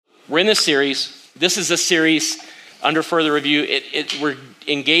We're in this series. This is a series under further review. We're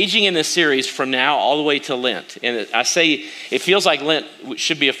engaging in this series from now all the way to Lent. And I say it feels like Lent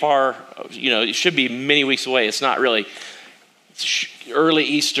should be it should be many weeks away. It's not really. It's early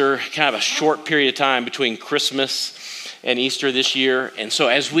Easter, kind of a short period of time between Christmas and Easter this year. And so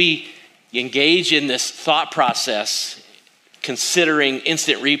as we engage in this thought process, considering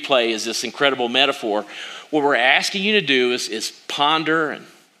instant replay as this incredible metaphor, what we're asking you to do is ponder and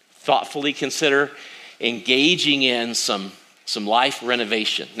thoughtfully consider engaging in some life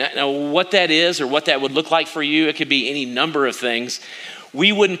renovation. Now, what that is or what that would look like for you, it could be any number of things.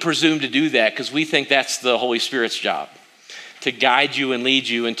 We wouldn't presume to do that because we think that's the Holy Spirit's job, to guide you and lead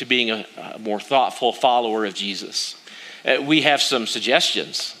you into being a more thoughtful follower of Jesus. We have some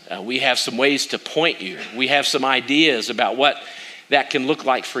suggestions. We have some ways to point you. We have some ideas about what that can look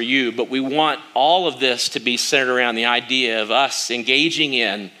like for you, but we want all of this to be centered around the idea of us engaging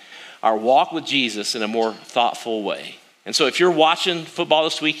in our walk with Jesus in a more thoughtful way. And so if you're watching football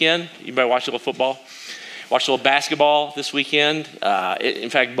this weekend, you better watch a little football. Watch a little basketball this weekend. In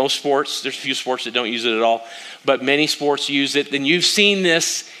fact, most sports, there's a few sports that don't use it at all, but many sports use it. Then you've seen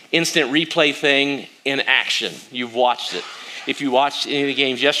this instant replay thing in action. You've watched it. If you watched any of the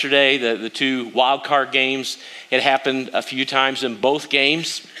games yesterday, the two wild card games, it happened a few times in both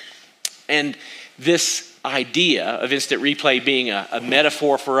games. And this idea of instant replay being a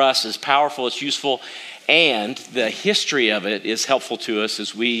metaphor for us is powerful, it's useful, and the history of it is helpful to us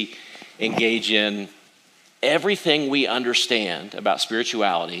as we engage in everything we understand about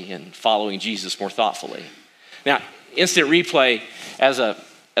spirituality and following Jesus more thoughtfully. Now, instant replay as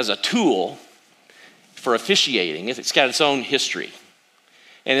a tool for officiating, it's got its own history.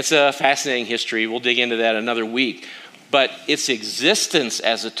 And it's a fascinating history. We'll dig into that another week. But its existence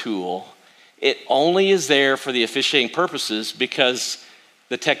as a tool, it only is there for the officiating purposes because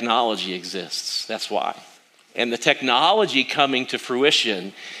the technology exists. That's why. And the technology coming to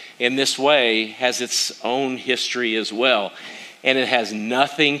fruition in this way has its own history as well. And it has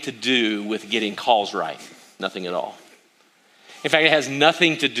nothing to do with getting calls right. Nothing at all. In fact, it has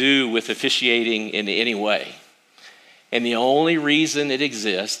nothing to do with officiating in any way. And the only reason it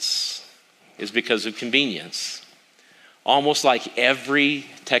exists is because of convenience. Almost like every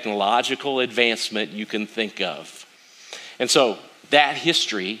technological advancement you can think of. And so that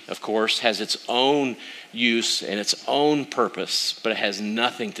history, of course, has its own use and its own purpose, but it has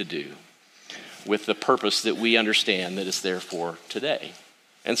nothing to do with the purpose that we understand that it's there for today.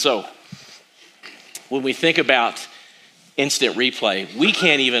 And so when we think about instant replay, we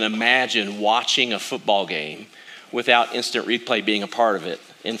can't even imagine watching a football game without instant replay being a part of it.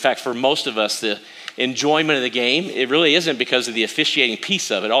 In fact, for most of us, the enjoyment of the game, it really isn't because of the officiating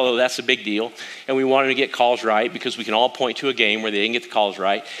piece of it, although that's a big deal. And we wanted to get calls right because we can all point to a game where they didn't get the calls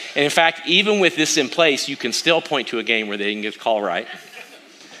right. And in fact, even with this in place, you can still point to a game where they didn't get the call right,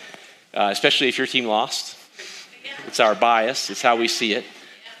 especially if your team lost. It's our bias. It's how we see it.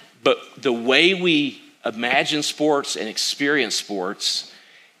 But the way we imagine sports and experience sports,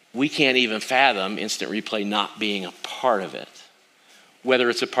 we can't even fathom instant replay not being a part of it, whether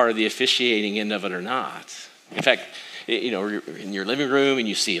it's a part of the officiating end of it or not. In fact, you're in your living room and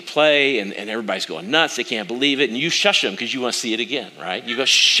you see a play and everybody's going nuts. They can't believe it. And you shush them because you want to see it again, right? You go,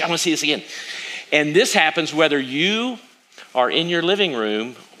 shh, I want to see this again. And this happens whether you are in your living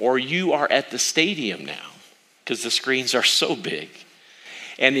room or you are at the stadium now because the screens are so big.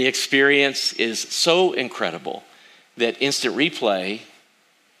 And the experience is so incredible that instant replay,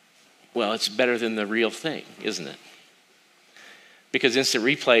 well, it's better than the real thing, isn't it? Because instant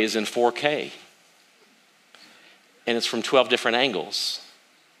replay is in 4K. And it's from 12 different angles.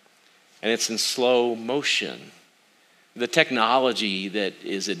 And it's in slow motion. The technology that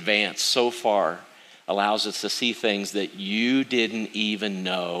is advanced so far allows us to see things that you didn't even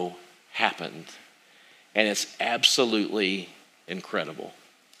know happened. And it's absolutely incredible.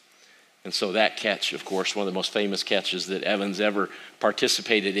 And so that catch, of course, one of the most famous catches that Evans ever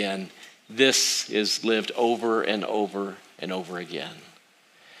participated in, this is lived over and over and over again.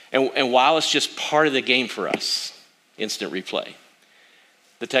 And while it's just part of the game for us, instant replay,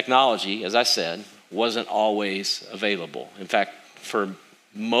 the technology, as I said, wasn't always available. In fact, for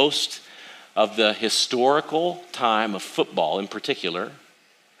most of the historical time of football in particular,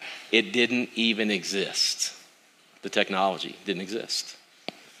 it didn't even exist. The technology didn't exist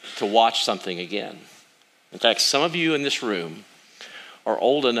to watch something again. In fact, some of you in this room are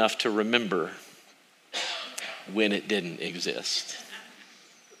old enough to remember when it didn't exist.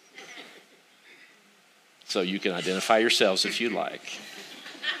 So you can identify yourselves if you like.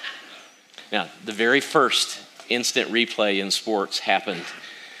 Now, the very first instant replay in sports happened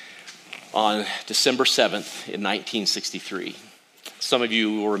on December 7th in 1963. Some of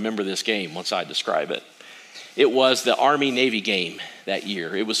you will remember this game once I describe it. It was the Army-Navy game that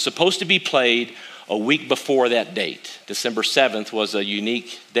year. It was supposed to be played a week before that date. December 7th was a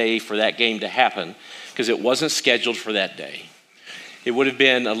unique day for that game to happen because it wasn't scheduled for that day. It would have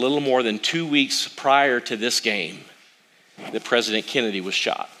been a little more than 2 weeks prior to this game that President Kennedy was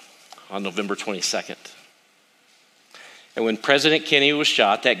shot on November 22nd. And when President Kennedy was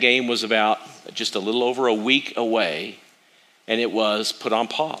shot, that game was about just a little over a week away, and it was put on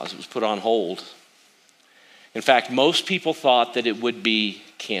pause. It was put on hold. In fact, most people thought that it would be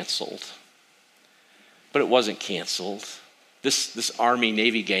canceled, but it wasn't canceled. This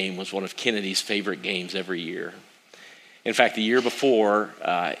Army-Navy game was one of Kennedy's favorite games every year. In fact, the year before,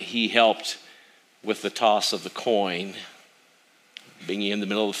 he helped with the toss of the coin, being in the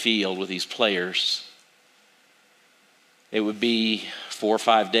middle of the field with these players. It would be 4 or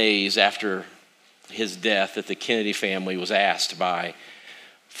 5 days after his death that the Kennedy family was asked by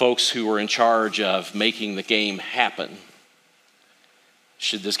folks who were in charge of making the game happen,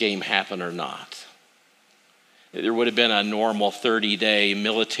 should this game happen or not? There would have been a normal 30-day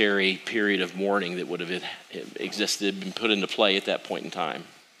military period of mourning that would have existed, been put into play at that point in time.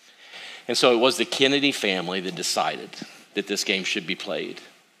 And so it was the Kennedy family that decided that this game should be played,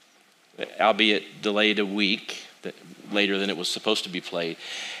 albeit delayed a week later than it was supposed to be played.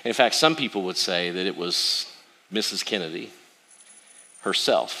 And in fact, some people would say that it was Mrs. Kennedy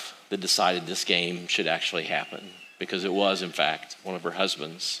herself that decided this game should actually happen, because it was, in fact, one of her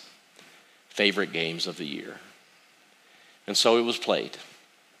husband's favorite games of the year. And so it was played.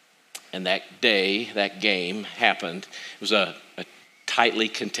 And that day, that game happened. It was a tightly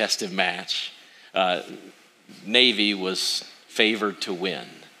contested match. Navy was favored to win.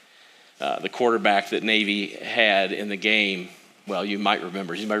 The quarterback that Navy had in the game, well, you might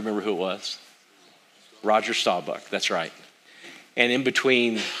remember. You might remember who it was. Roger Staubach, that's right. And in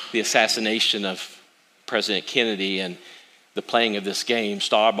between the assassination of President Kennedy and the playing of this game,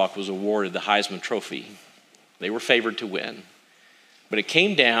 Staubach was awarded the Heisman Trophy. They were favored to win. But it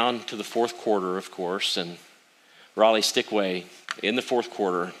came down to the fourth quarter, of course, and Raleigh Stickway, in the fourth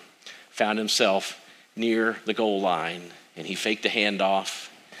quarter, found himself near the goal line, and he faked a handoff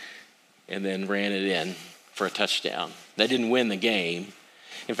and then ran it in for a touchdown. They didn't win the game.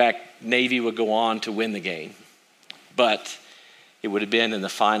 In fact, Navy would go on to win the game. But it would have been in the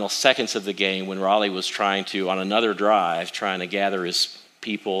final seconds of the game when Raleigh was trying to, on another drive, trying to gather his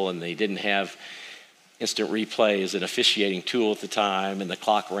people, and they didn't have instant replay as an officiating tool at the time, and the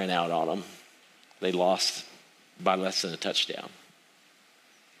clock ran out on them. They lost by less than a touchdown.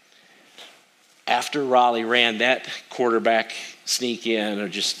 After Raleigh ran that quarterback sneak in, or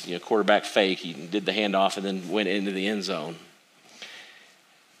just quarterback fake, he did the handoff and then went into the end zone.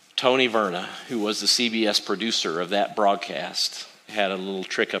 Tony Verna, who was the CBS producer of that broadcast, had a little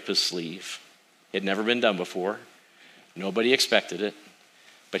trick up his sleeve. It had never been done before. Nobody expected it,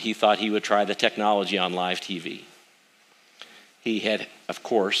 but he thought he would try the technology on live TV. He had, of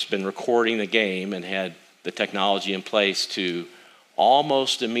course, been recording the game and had the technology in place to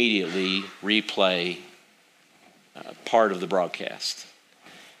almost immediately replay part of the broadcast.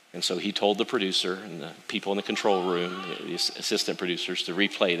 And so he told the producer and the people in the control room, the assistant producers, to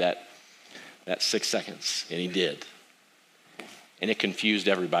replay that 6 seconds, and he did. And it confused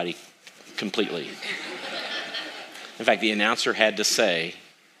everybody completely. In fact, the announcer had to say,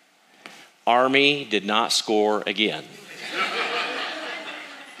 "Army did not score again."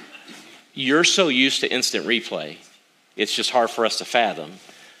 You're so used to instant replay, it's just hard for us to fathom.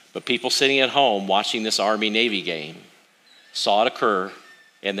 But people sitting at home watching this Army-Navy game saw it occur,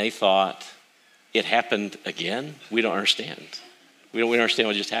 and they thought, it happened again? We don't understand. We don't understand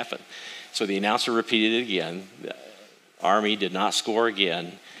what just happened. So the announcer repeated it again. The Army did not score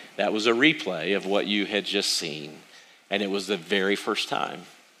again. That was a replay of what you had just seen. And it was the very first time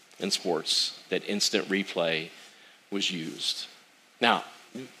in sports that instant replay was used. Now,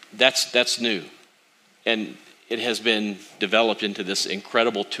 that's new. And it has been developed into this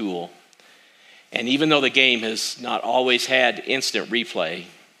incredible tool. And even though the game has not always had instant replay,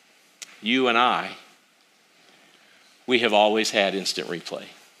 you and I, we have always had instant replay,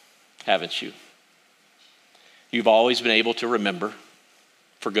 haven't you? You've always been able to remember,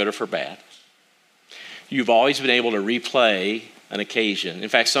 for good or for bad. You've always been able to replay an occasion. In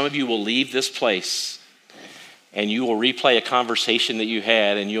fact, some of you will leave this place and you will replay a conversation that you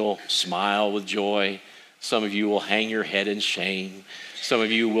had and you'll smile with joy. Some of you will hang your head in shame. Some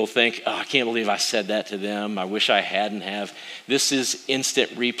of you will think, I can't believe I said that to them. I wish I hadn't have. This is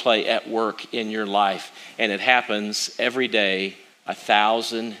instant replay at work in your life, and it happens every day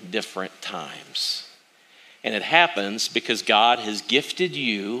 1,000 different times. And it happens because God has gifted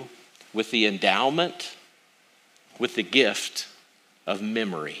you with the endowment, with the gift of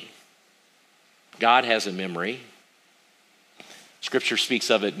memory. God has a memory. Scripture speaks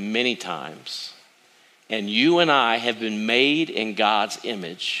of it many times. And you and I have been made in God's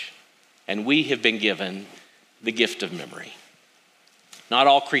image, and we have been given the gift of memory. Not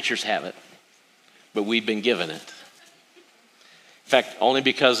all creatures have it, but we've been given it. In fact, only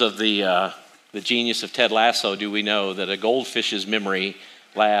because of the genius of Ted Lasso do we know that a goldfish's memory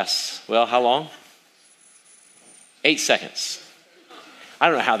lasts, well, how long? 8 seconds. I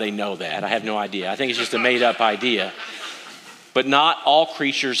don't know how they know that. I have no idea. I think it's just a made-up idea. But not all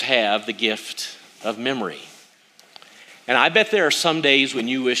creatures have the gift of memory. And I bet there are some days when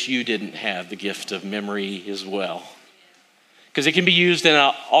you wish you didn't have the gift of memory as well. Because it can be used in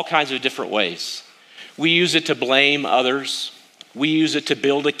all kinds of different ways. We use it to blame others. We use it to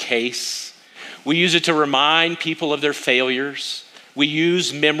build a case. We use it to remind people of their failures. We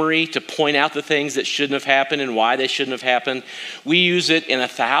use memory to point out the things that shouldn't have happened and why they shouldn't have happened. We use it in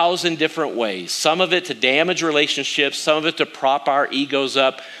 1,000 different ways. Some of it to damage relationships, some of it to prop our egos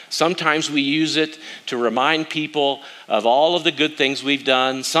up. Sometimes we use it to remind people of all of the good things we've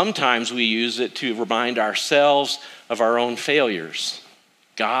done. Sometimes we use it to remind ourselves of our own failures.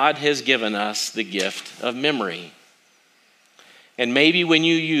 God has given us the gift of memory. And maybe when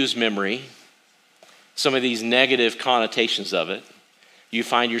you use memory, some of these negative connotations of it, you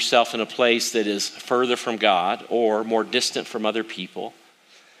find yourself in a place that is further from God or more distant from other people,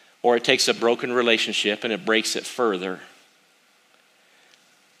 or it takes a broken relationship and it breaks it further.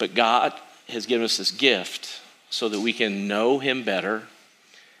 But God has given us this gift so that we can know him better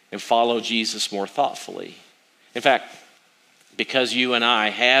and follow Jesus more thoughtfully. In fact, because you and I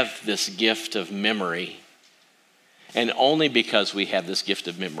have this gift of memory, and only because we have this gift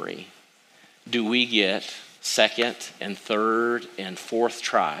of memory, do we get second and third and fourth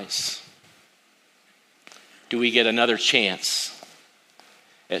tries? Do we get another chance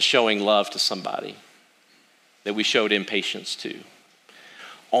at showing love to somebody that we showed impatience to?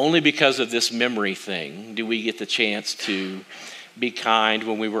 Only because of this memory thing do we get the chance to be kind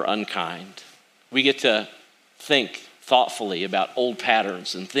when we were unkind. We get to think thoughtfully about old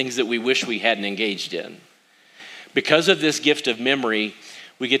patterns and things that we wish we hadn't engaged in. Because of this gift of memory,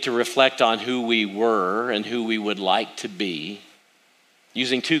 we get to reflect on who we were and who we would like to be,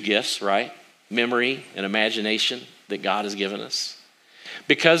 using two gifts, right? Memory and imagination that God has given us.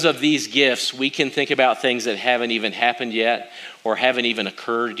 Because of these gifts, we can think about things that haven't even happened yet or haven't even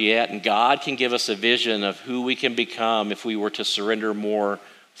occurred yet, and God can give us a vision of who we can become if we were to surrender more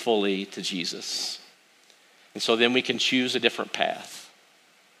fully to Jesus. And so then we can choose a different path.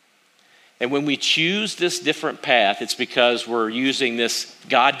 And when we choose this different path, it's because we're using this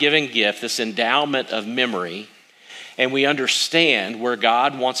God-given gift, this endowment of memory, and we understand where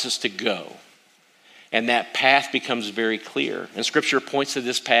God wants us to go. And that path becomes very clear. And Scripture points to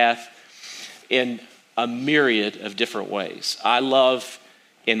this path in a myriad of different ways. I love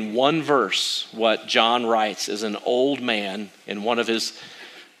in one verse what John writes as an old man in one of his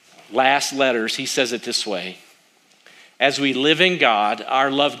last letters. He says it this way: as we live in God,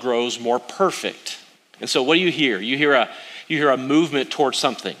 our love grows more perfect. And so what do you hear? You hear a movement towards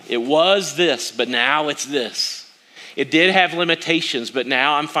something. It was this, but now it's this. It did have limitations, but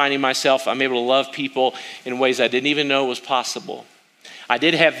now I'm finding myself, I'm able to love people in ways I didn't even know was possible. I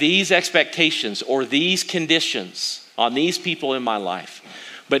did have these expectations or these conditions on these people in my life,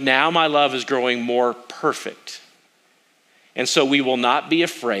 but now my love is growing more perfect. And so we will not be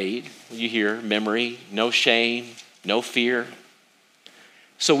afraid. You hear memory, no shame, no fear.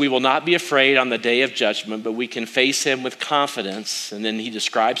 So we will not be afraid on the day of judgment, but we can face him with confidence. And then he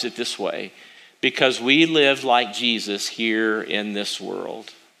describes it this way: because we live like Jesus here in this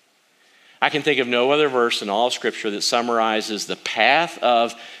world. I can think of no other verse in all of Scripture that summarizes the path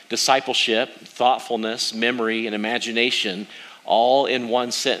of discipleship, thoughtfulness, memory, and imagination all in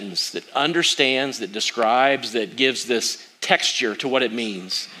one sentence that understands, that describes, that gives this texture to what it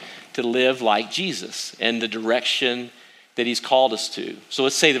means to live like Jesus and the direction that he's called us to. So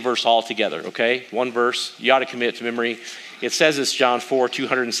let's say the verse all together, okay? One verse, you ought to commit to memory. It says it's John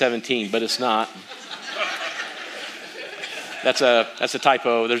 4:217, but it's not. That's a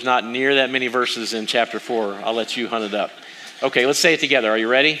typo. There's not near that many verses in chapter 4. I'll let you hunt it up. Okay, let's say it together. Are you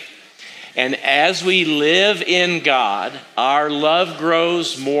ready? And as we live in God, our love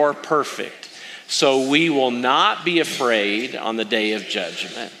grows more perfect. So we will not be afraid on the day of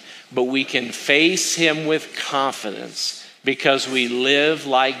judgment, but we can face him with confidence because we live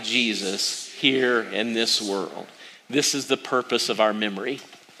like Jesus here in this world. This is the purpose of our memory.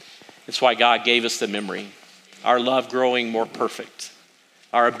 It's why God gave us the memory. Our love growing more perfect.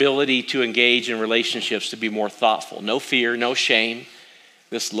 Our ability to engage in relationships to be more thoughtful. No fear, no shame.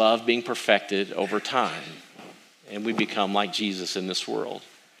 This love being perfected over time. And we become like Jesus in this world.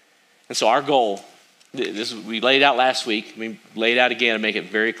 And so our goal, we laid out last week, we laid out again to make it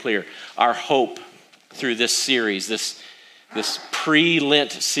very clear. Our hope through this series, this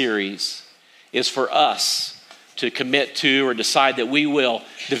pre-Lent series, is for us to commit to or decide that we will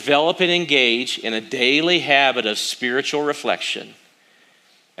develop and engage in a daily habit of spiritual reflection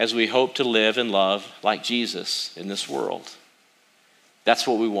as we hope to live and love like Jesus in this world. That's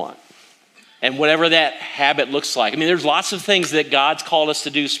what we want. And whatever that habit looks like. I mean, there's lots of things that God's called us to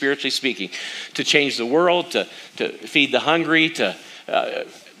do, spiritually speaking. To change the world, to feed the hungry, to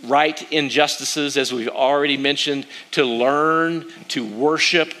right injustices, as we've already mentioned, to learn, to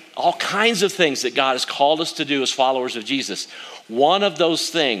worship, all kinds of things that God has called us to do as followers of Jesus. One of those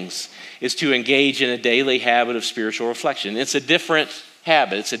things is to engage in a daily habit of spiritual reflection. It's a different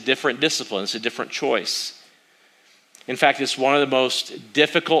habit. It's a different discipline. It's a different choice. In fact, it's one of the most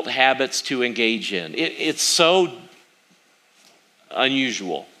difficult habits to engage in. It's so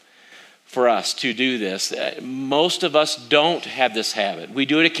unusual for us to do this. Most of us don't have this habit. We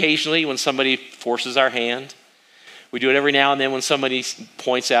do it occasionally when somebody forces our hand. We do it every now and then when somebody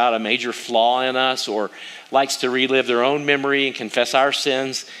points out a major flaw in us or likes to relive their own memory and confess our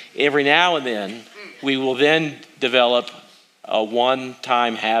sins. Every now and then, we will then develop a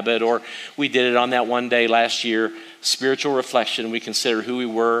one-time habit, or we did it on that one day last year, spiritual reflection. We consider who we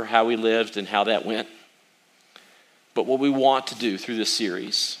were, how we lived, and how that went. But what we want to do through this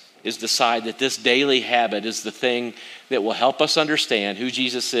series is decide that this daily habit is the thing that will help us understand who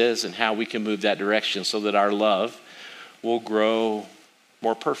Jesus is and how we can move that direction so that our love will grow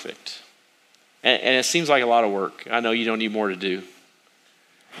more perfect. And it seems like a lot of work. I know you don't need more to do.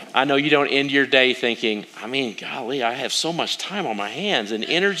 I know you don't end your day thinking, golly, I have so much time on my hands and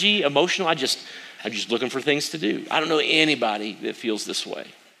energy, emotional. I'm just looking for things to do. I don't know anybody that feels this way.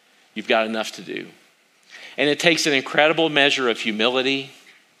 You've got enough to do. And it takes an incredible measure of humility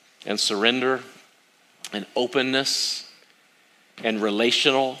and surrender and openness and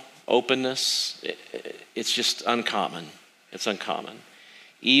relational openness. It's just uncommon. It's uncommon,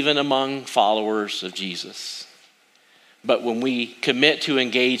 even among followers of Jesus. But when we commit to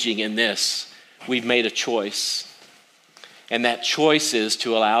engaging in this, we've made a choice. And that choice is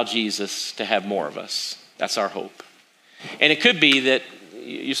to allow Jesus to have more of us. That's our hope. And it could be that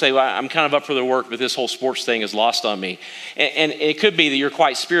you say, well, I'm kind of up for the work, but this whole sports thing is lost on me. And it could be that you're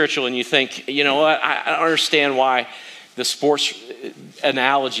quite spiritual and you think, you know what, I don't understand why the sports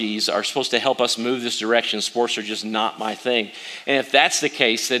analogies are supposed to help us move this direction. Sports are just not my thing. And if that's the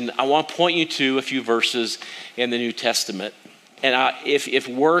case, then I want to point you to a few verses in the New Testament. And if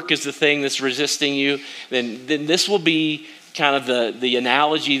work is the thing that's resisting you, then this will be kind of the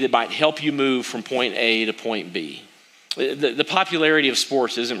analogy that might help you move from point A to point B. The popularity of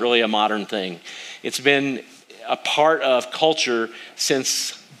sports isn't really a modern thing. It's been a part of culture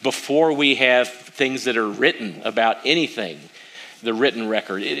since before we have things that are written about anything, the written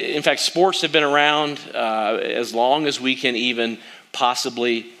record. In fact, sports have been around as long as we can even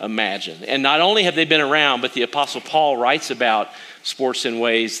possibly imagine. And not only have they been around, but the Apostle Paul writes about sports in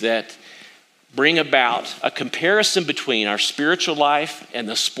ways that bring about a comparison between our spiritual life and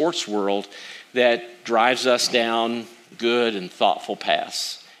the sports world that drives us down good and thoughtful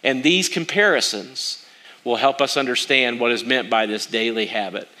paths. And these comparisons will help us understand what is meant by this daily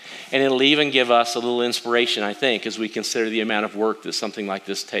habit. And it'll even give us a little inspiration, I think, as we consider the amount of work that something like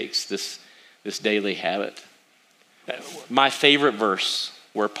this takes, this daily habit. My favorite verse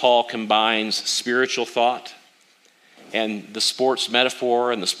where Paul combines spiritual thought and the sports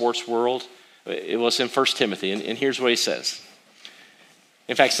metaphor and the sports world, it was in 1 Timothy. And here's what he says.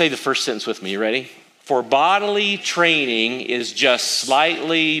 In fact, say the first sentence with me. You ready? For bodily training is just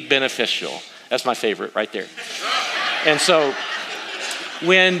slightly beneficial. That's my favorite right there. And so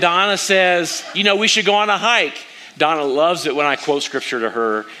when Donna says, we should go on a hike, Donna loves it when I quote scripture to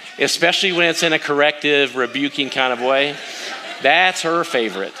her, especially when it's in a corrective, rebuking kind of way. That's her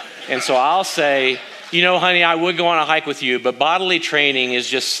favorite. And so I'll say, honey, I would go on a hike with you, but bodily training is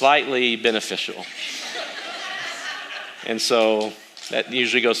just slightly beneficial. And so that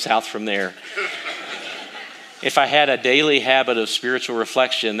usually goes south from there. If I had a daily habit of spiritual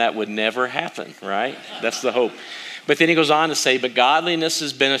reflection, that would never happen, right? That's the hope. But then he goes on to say, but godliness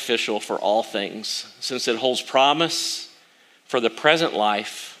is beneficial for all things, since it holds promise for the present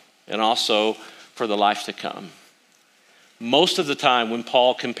life and also for the life to come. Most of the time when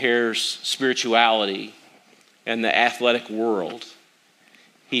Paul compares spirituality and the athletic world,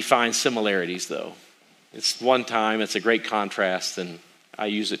 he finds similarities, though. It's one time, it's a great contrast, and I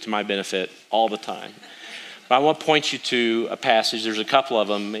use it to my benefit all the time. But I want to point you to a passage. There's a couple of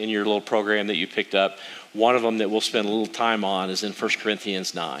them in your little program that you picked up. One of them that we'll spend a little time on is in 1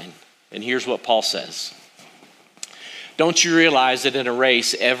 Corinthians 9. And here's what Paul says. Don't you realize that in a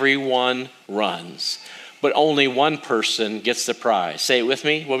race, everyone runs, but only one person gets the prize? Say it with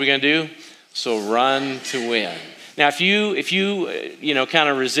me. What are we going to do? So run to win. Now, if you kind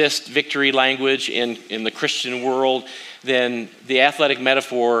of resist victory language in the Christian world, then the athletic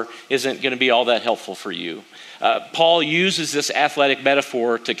metaphor isn't going to be all that helpful for you. Paul uses this athletic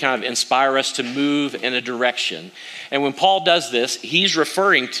metaphor to kind of inspire us to move in a direction. And when Paul does this, he's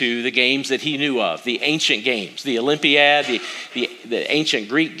referring to the games that he knew of, the ancient games, the Olympiad, the ancient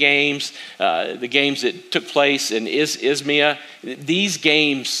Greek games, the games that took place in Isthmia. These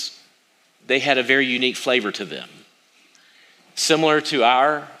games, they had a very unique flavor to them. Similar to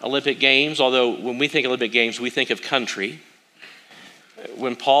our Olympic Games, although when we think Olympic Games, we think of country.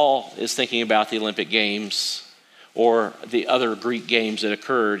 When Paul is thinking about the Olympic Games or the other Greek games that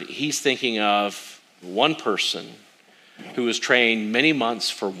occurred, he's thinking of one person who was trained many months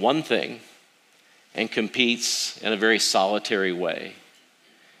for one thing and competes in a very solitary way.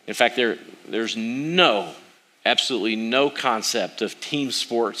 In fact, there's absolutely no concept of team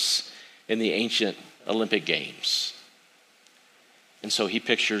sports in the ancient Olympic Games. And so he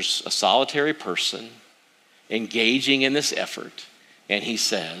pictures a solitary person engaging in this effort, and he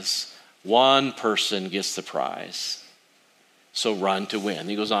says, one person gets the prize, so run to win.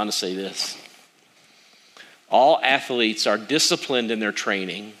 He goes on to say this. All athletes are disciplined in their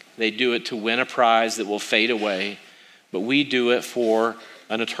training. They do it to win a prize that will fade away, but we do it for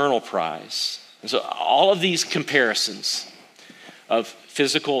an eternal prize. And so all of these comparisons of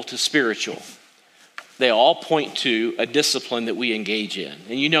physical to spiritual, they all point to a discipline that we engage in.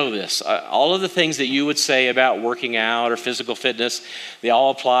 And you know this. All of the things that you would say about working out or physical fitness, they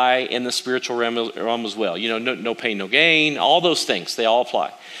all apply in the spiritual realm as well. You know, no pain, no gain. All those things, they all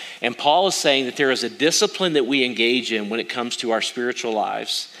apply. And Paul is saying that there is a discipline that we engage in when it comes to our spiritual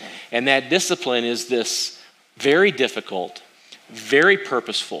lives. And that discipline is this very difficult, very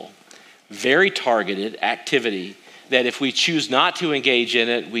purposeful, very targeted activity that if we choose not to engage in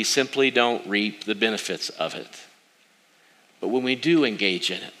it, we simply don't reap the benefits of it. But when we do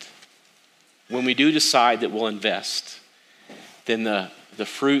engage in it, when we do decide that we'll invest, then the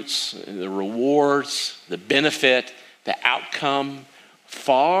fruits, the rewards, the benefit, the outcome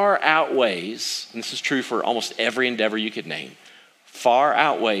far outweighs, and this is true for almost every endeavor you could name, far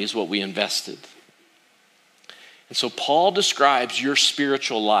outweighs what we invested. And so Paul describes your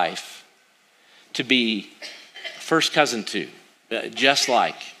spiritual life to be first cousin to, just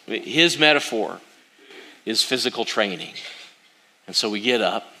like his metaphor is physical training. And so we get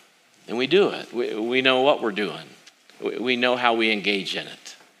up and we do it. We know what we're doing. We know how we engage in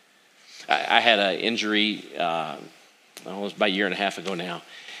it. I had an injury, it was about a year and a half ago now.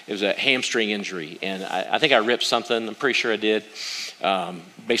 It was a hamstring injury, and I think I ripped something. I'm pretty sure I did.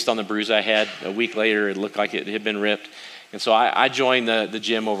 Based on the bruise I had, a week later, it looked like it had been ripped. And so I joined the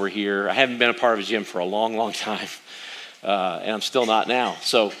gym over here. I haven't been a part of a gym for a long, long time, and I'm still not now.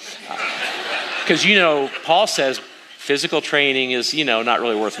 So, because Paul says physical training is not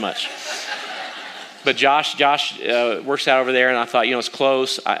really worth much. But Josh works out over there, and I thought it's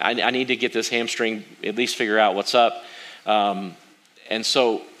close. I need to get this hamstring at least figure out what's up. And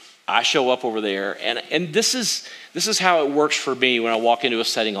so I show up over there, and this is how it works for me when I walk into a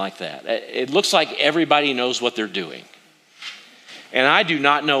setting like that. It looks like everybody knows what they're doing. And I do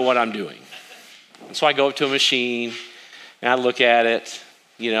not know what I'm doing. And so I go up to a machine and I look at it,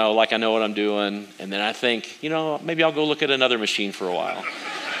 like I know what I'm doing. And then I think, maybe I'll go look at another machine for a while.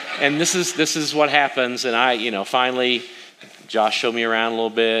 And this is what happens. And finally, Josh showed me around a little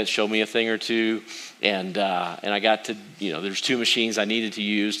bit, showed me a thing or two. And I got to, there's two machines I needed to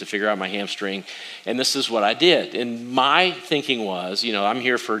use to figure out my hamstring. And this is what I did. And my thinking was, I'm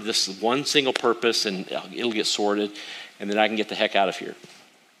here for this one single purpose and it'll get sorted. And then I can get the heck out of here.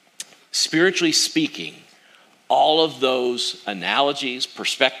 Spiritually speaking, all of those analogies,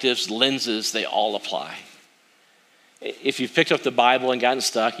 perspectives, lenses, they all apply. If you've picked up the Bible and gotten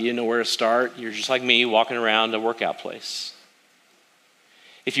stuck, you didn't know where to start, you're just like me walking around a workout place.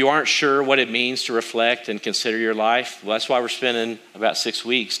 If you aren't sure what it means to reflect and consider your life, well, that's why we're spending about 6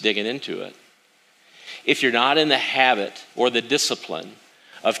 weeks digging into it. If you're not in the habit or the discipline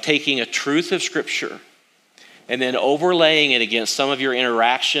of taking a truth of Scripture and then overlaying it against some of your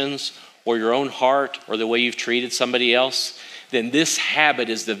interactions or your own heart or the way you've treated somebody else, then this habit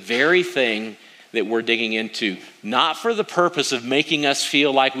is the very thing that we're digging into, not for the purpose of making us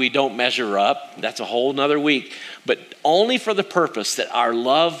feel like we don't measure up. That's a whole nother week. But only for the purpose that our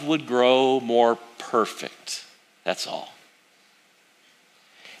love would grow more perfect. That's all.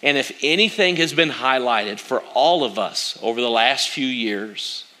 And if anything has been highlighted for all of us over the last few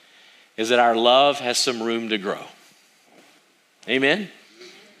years, is that our love has some room to grow. Amen?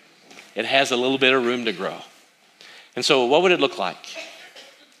 It has a little bit of room to grow. And so what would it look like?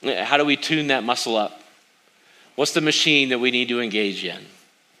 How do we tune that muscle up? What's the machine that we need to engage in?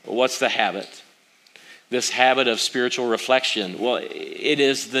 What's the habit? This habit of spiritual reflection. Well, it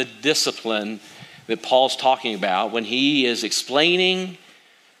is the discipline that Paul's talking about when he is explaining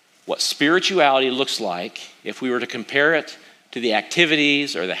what spirituality looks like if we were to compare it to the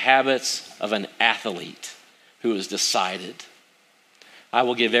activities or the habits of an athlete who has decided, I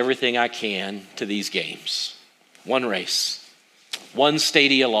will give everything I can to these games. One race, one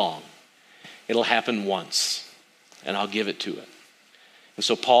stadia long. It'll happen once, and I'll give it to it. And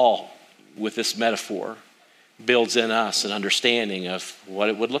so Paul, with this metaphor, builds in us an understanding of what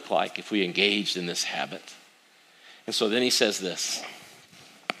it would look like if we engaged in this habit. And so then he says this.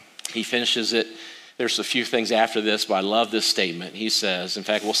 He finishes it. There's a few things after this, but I love this statement. He says, in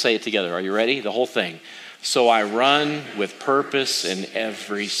fact, we'll say it together. Are you ready? The whole thing. So I run with purpose in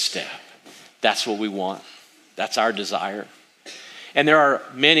every step. That's what we want. That's our desire. And there are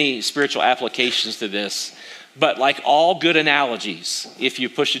many spiritual applications to this, but like all good analogies, if you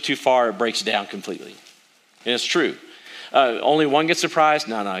push it too far, it breaks down completely. And it's true. Only one gets a prize?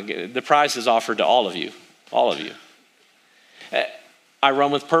 No. The prize is offered to all of you. All of you. I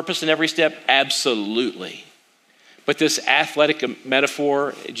run with purpose in every step? Absolutely. But this athletic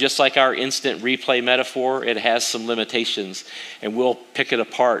metaphor, just like our instant replay metaphor, it has some limitations. And we'll pick it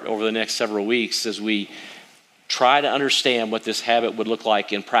apart over the next several weeks as we try to understand what this habit would look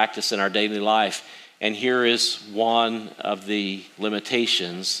like in practice in our daily life. And here is one of the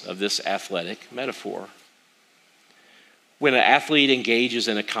limitations of this athletic metaphor. When an athlete engages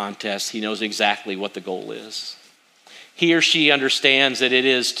in a contest, he knows exactly what the goal is. He or she understands that it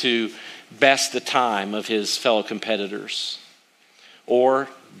is to best the time of his fellow competitors, or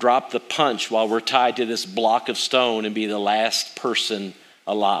drop the punch while we're tied to this block of stone and be the last person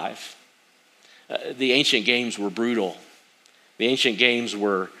alive. The ancient games were brutal. The ancient games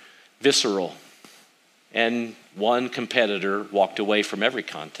were visceral. And one competitor walked away from every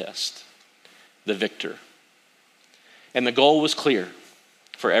contest, the victor. And the goal was clear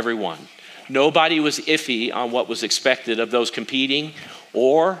for everyone. Nobody was iffy on what was expected of those competing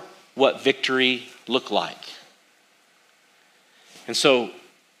or what victory looked like. And so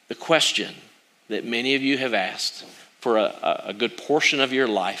the question that many of you have asked for a good portion of your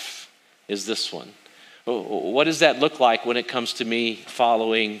life is this one. What does that look like when it comes to me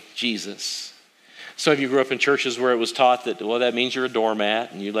following Jesus? Some of you grew up in churches where it was taught that, well, that means you're a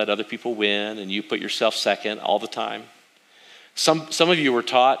doormat and you let other people win and you put yourself second all the time. Some of you were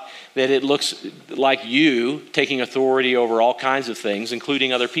taught that it looks like you taking authority over all kinds of things,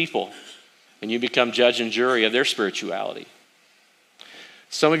 including other people, and you become judge and jury of their spirituality.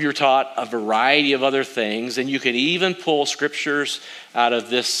 Some of you are taught a variety of other things, and you could even pull scriptures out of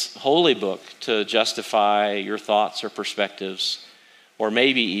this holy book to justify your thoughts or perspectives, or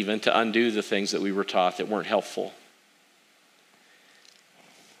maybe even to undo the things that we were taught that weren't helpful.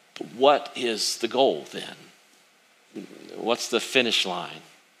 But what is the goal then? What's the finish line?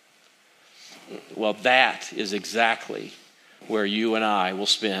 Well, that is exactly where you and I will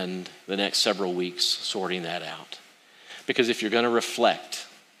spend the next several weeks sorting that out. Because if you're going to reflect,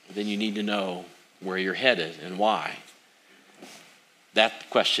 then you need to know where you're headed and why. That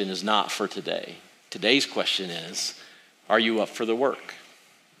question is not for today. Today's question is, are you up for the work?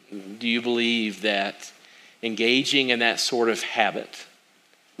 Do you believe that engaging in that sort of habit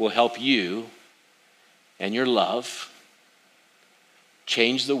will help you and your love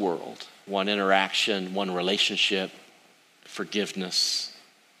change the world, one interaction, one relationship, forgiveness,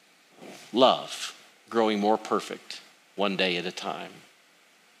 love, growing more perfect one day at a time?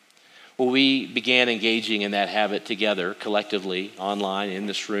 Well, we began engaging in that habit together collectively online in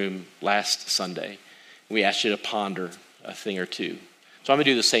this room last Sunday. We asked you to ponder a thing or two. So I'm going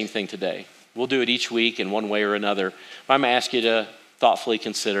to do the same thing today. We'll do it each week in one way or another. I'm going to ask you to thoughtfully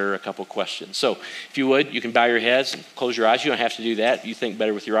consider a couple questions. So if you would, you can bow your heads and close your eyes. You don't have to do that. You think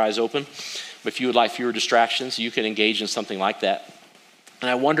better with your eyes open. But if you would like fewer distractions, you can engage in something like that. And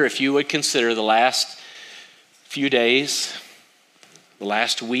I wonder if you would consider the last few days, the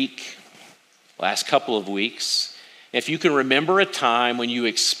last week, last couple of weeks, if you can remember a time when you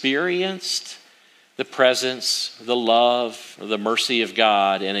experienced the presence, the love, or the mercy of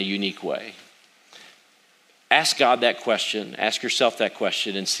God in a unique way. ask God that question, ask yourself that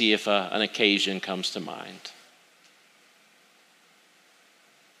question, and see if an occasion comes to mind.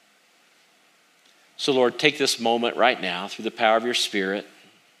 So Lord, take this moment right now through the power of your Spirit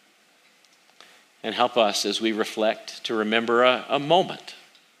and help us as we reflect to remember a moment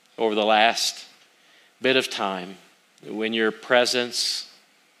over the last bit of time when your presence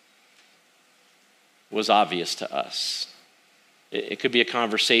was obvious to us. It could be a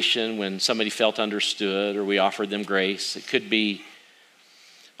conversation when somebody felt understood or we offered them grace. It could be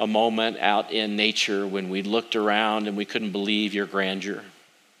a moment out in nature when we looked around and we couldn't believe your grandeur.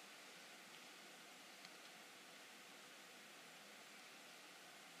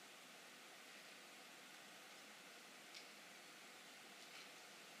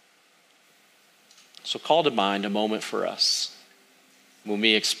 So call to mind a moment for us when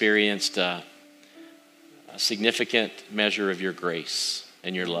we experienced a significant measure of your grace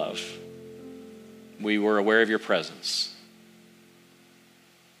and your love. We were aware of your presence.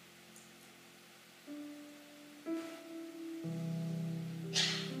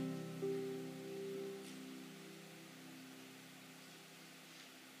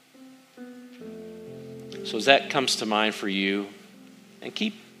 So as that comes to mind for you, and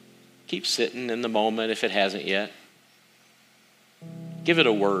keep sitting in the moment if it hasn't yet. Give it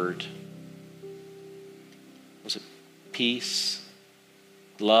a word. Was it peace,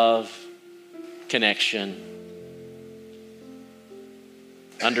 love, connection,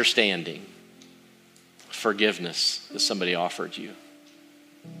 understanding, forgiveness that somebody offered you?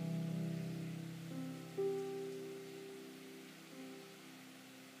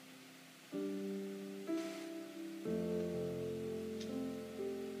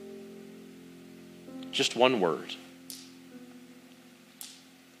 Just one word.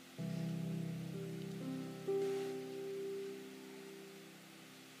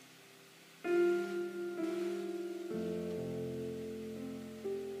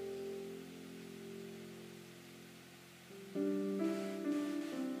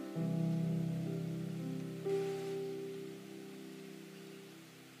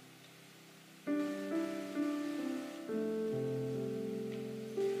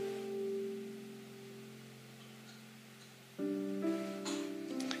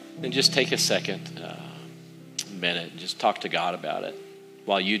 Then just take a second, minute, and just talk to God about it.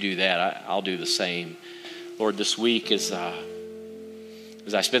 While you do that, I'll do the same. Lord, this week as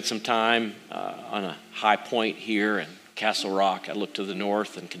I spent some time on a high point here in Castle Rock, I looked to the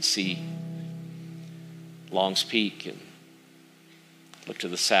north and could see Long's Peak, and looked to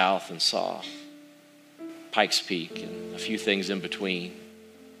the south and saw Pikes Peak and a few things in between.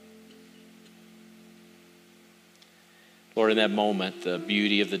 Lord, in that moment, the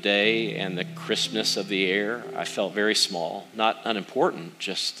beauty of the day and the crispness of the air, I felt very small, not unimportant,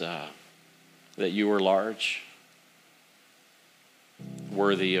 just that you were large,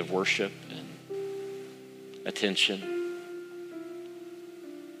 worthy of worship and attention.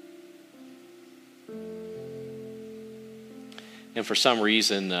 And for some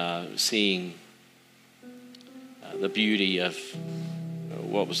reason, seeing the beauty of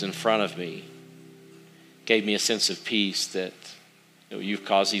what was in front of me gave me a sense of peace that you've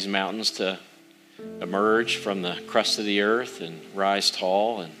caused these mountains to emerge from the crust of the earth and rise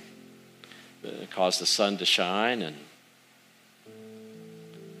tall and cause the sun to shine and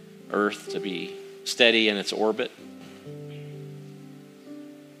earth to be steady in its orbit.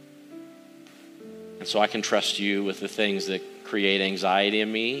 And so I can trust you with the things that create anxiety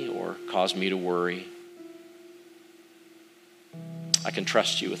in me or cause me to worry. I can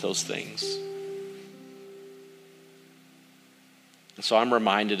trust you with those things. And so I'm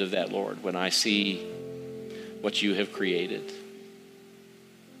reminded of that, Lord, when I see what you have created.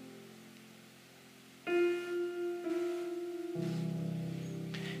 And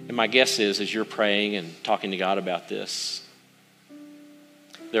my guess is, as you're praying and talking to God about this,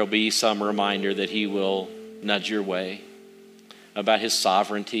 there'll be some reminder that he will nudge your way about his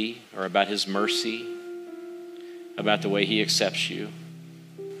sovereignty or about his mercy, about the way he accepts you,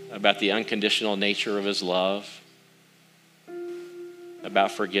 about the unconditional nature of his love,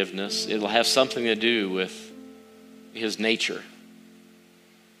 about forgiveness. It'll have something to do with his nature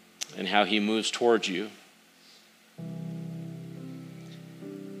and how he moves towards you.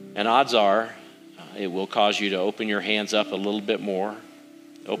 And odds are it will cause you to open your hands up a little bit more,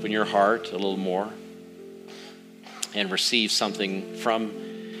 open your heart a little more, and receive something from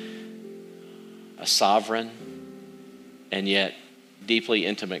a sovereign and yet deeply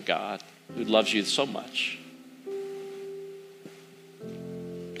intimate God who loves you so much.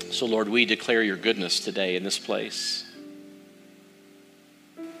 So, Lord, we declare your goodness today in this place.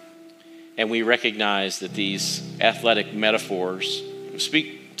 And we recognize that these athletic metaphors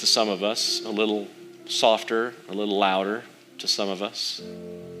speak to some of us a little softer, a little louder to some of us.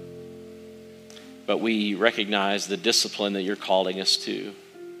 But we recognize the discipline that you're calling us to,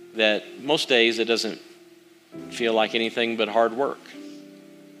 that most days it doesn't feel like anything but hard work,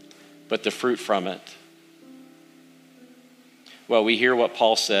 but the fruit from it. Well, we hear what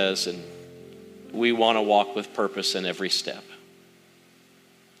Paul says, and we want to walk with purpose in every step.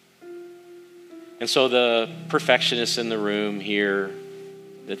 And so the perfectionists in the room hear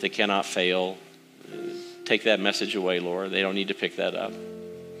that they cannot fail. Take that message away, Lord. They don't need to pick that up.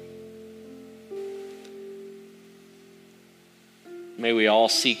 May we all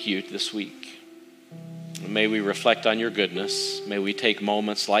seek you this week. May we reflect on your goodness. May we take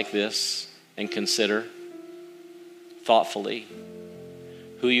moments like this and consider thoughtfully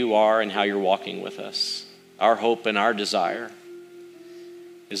who you are and how you're walking with us. Our hope and our desire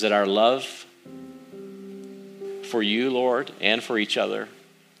is that our love for you, Lord, and for each other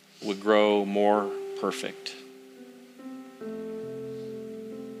would grow more perfect.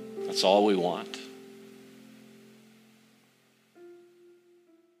 That's all we want.